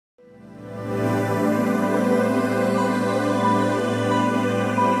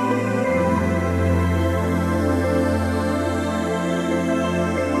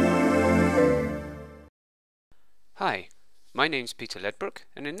My name's Peter Ledbrook,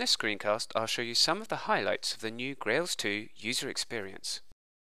 and in this screencast I'll show you some of the highlights of the new Grails 2 user experience.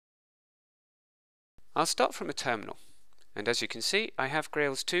 I'll start from a terminal, and as you can see I have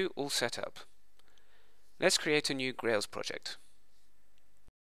Grails 2 all set up. Let's create a new Grails project.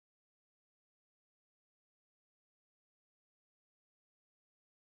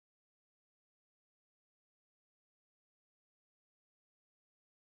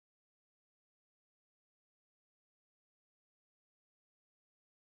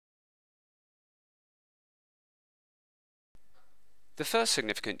 The first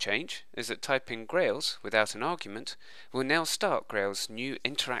significant change is that typing Grails without an argument will now start Grails' new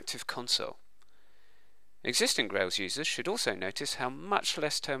interactive console. Existing Grails users should also notice how much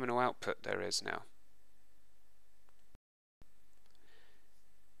less terminal output there is now.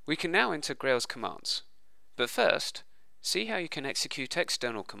 We can now enter Grails commands, but first, see how you can execute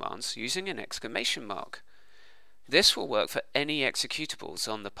external commands using an exclamation mark. This will work for any executables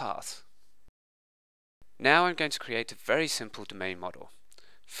on the path. Now I'm going to create a very simple domain model.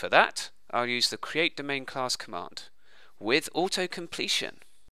 For that, I'll use the create domain class command with auto-completion.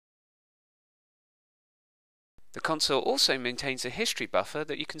 The console also maintains a history buffer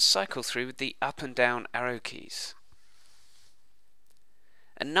that you can cycle through with the up and down arrow keys.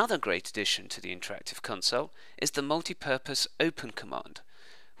 Another great addition to the interactive console is the multi-purpose open command,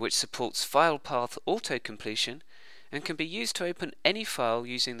 which supports file path auto-completion and can be used to open any file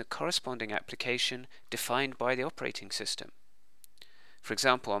using the corresponding application defined by the operating system. For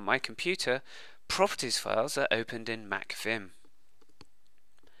example, on my computer, properties files are opened in MacVim.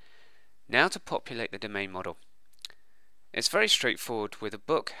 Now to populate the domain model. It's very straightforward, with a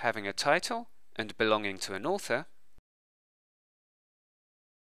book having a title and belonging to an author,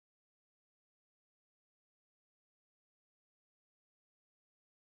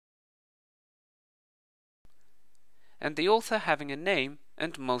 and the author having a name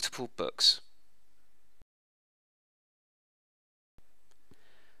and multiple books.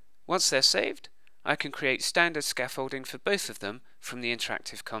 Once they're saved, I can create standard scaffolding for both of them from the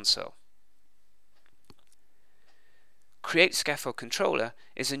interactive console. Create scaffold controller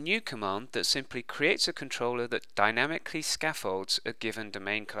is a new command that simply creates a controller that dynamically scaffolds a given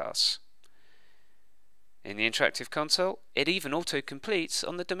domain class. In the interactive console, it even auto-completes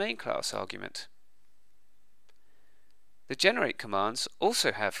on the domain class argument. The generate commands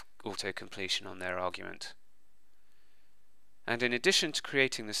also have auto-completion on their argument. And in addition to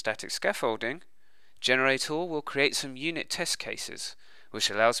creating the static scaffolding, generate all will create some unit test cases, which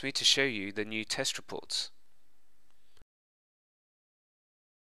allows me to show you the new test reports.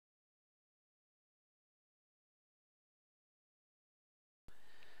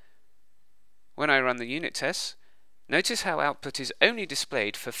 When I run the unit tests, notice how output is only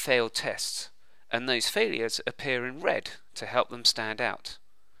displayed for failed tests, and those failures appear in red to help them stand out.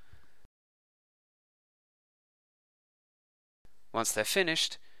 Once they're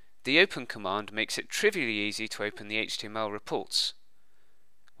finished, the open command makes it trivially easy to open the HTML reports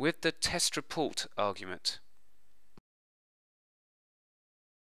with the test report argument.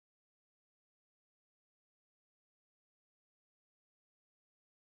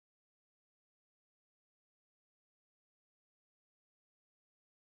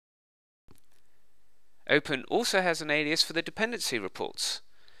 Open also has an alias for the dependency reports,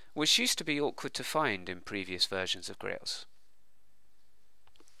 which used to be awkward to find in previous versions of Grails.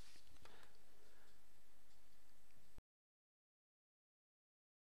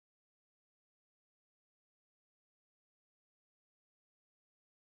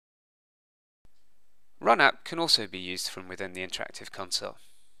 Run app can also be used from within the interactive console.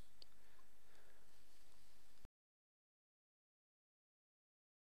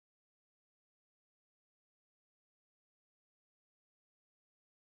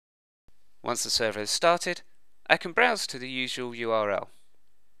 Once the server is started, I can browse to the usual URL.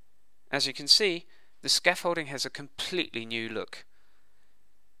 As you can see, the scaffolding has a completely new look.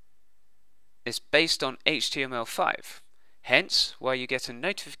 It's based on HTML5, hence why you get a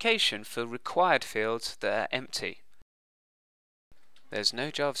notification for required fields that are empty. There's no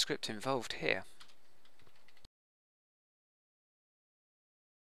JavaScript involved here.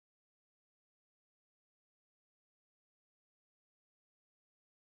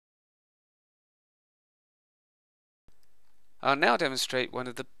 I'll now demonstrate one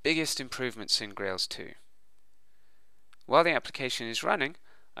of the biggest improvements in Grails 2. While the application is running,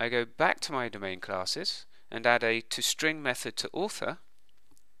 I go back to my domain classes and add a toString method to author,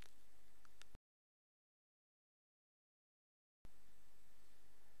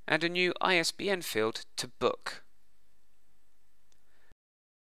 and a new ISBN field to book.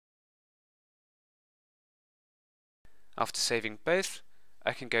 After saving both,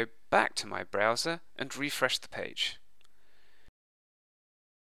 I can go back to my browser and refresh the page.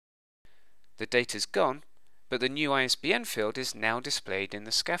 The data's gone, but the new ISBN field is now displayed in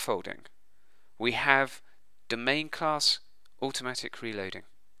the scaffolding. We have domain class automatic reloading.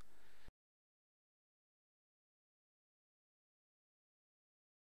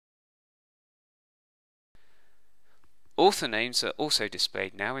 Author names are also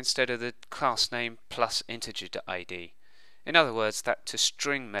displayed now instead of the class name plus integer ID. In other words, that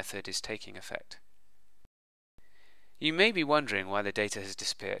toString method is taking effect. You may be wondering why the data has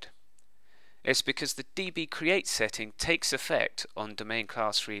disappeared. It's because the dbCreate setting takes effect on domain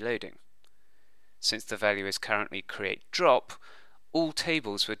class reloading. Since the value is currently create drop, all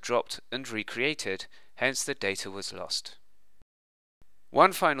tables were dropped and recreated, hence the data was lost.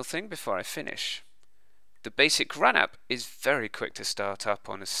 One final thing before I finish. The basic run app is very quick to start up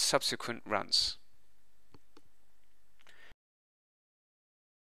on subsequent runs.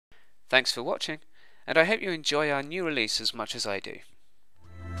 Thanks for watching, and I hope you enjoy our new release as much as I do.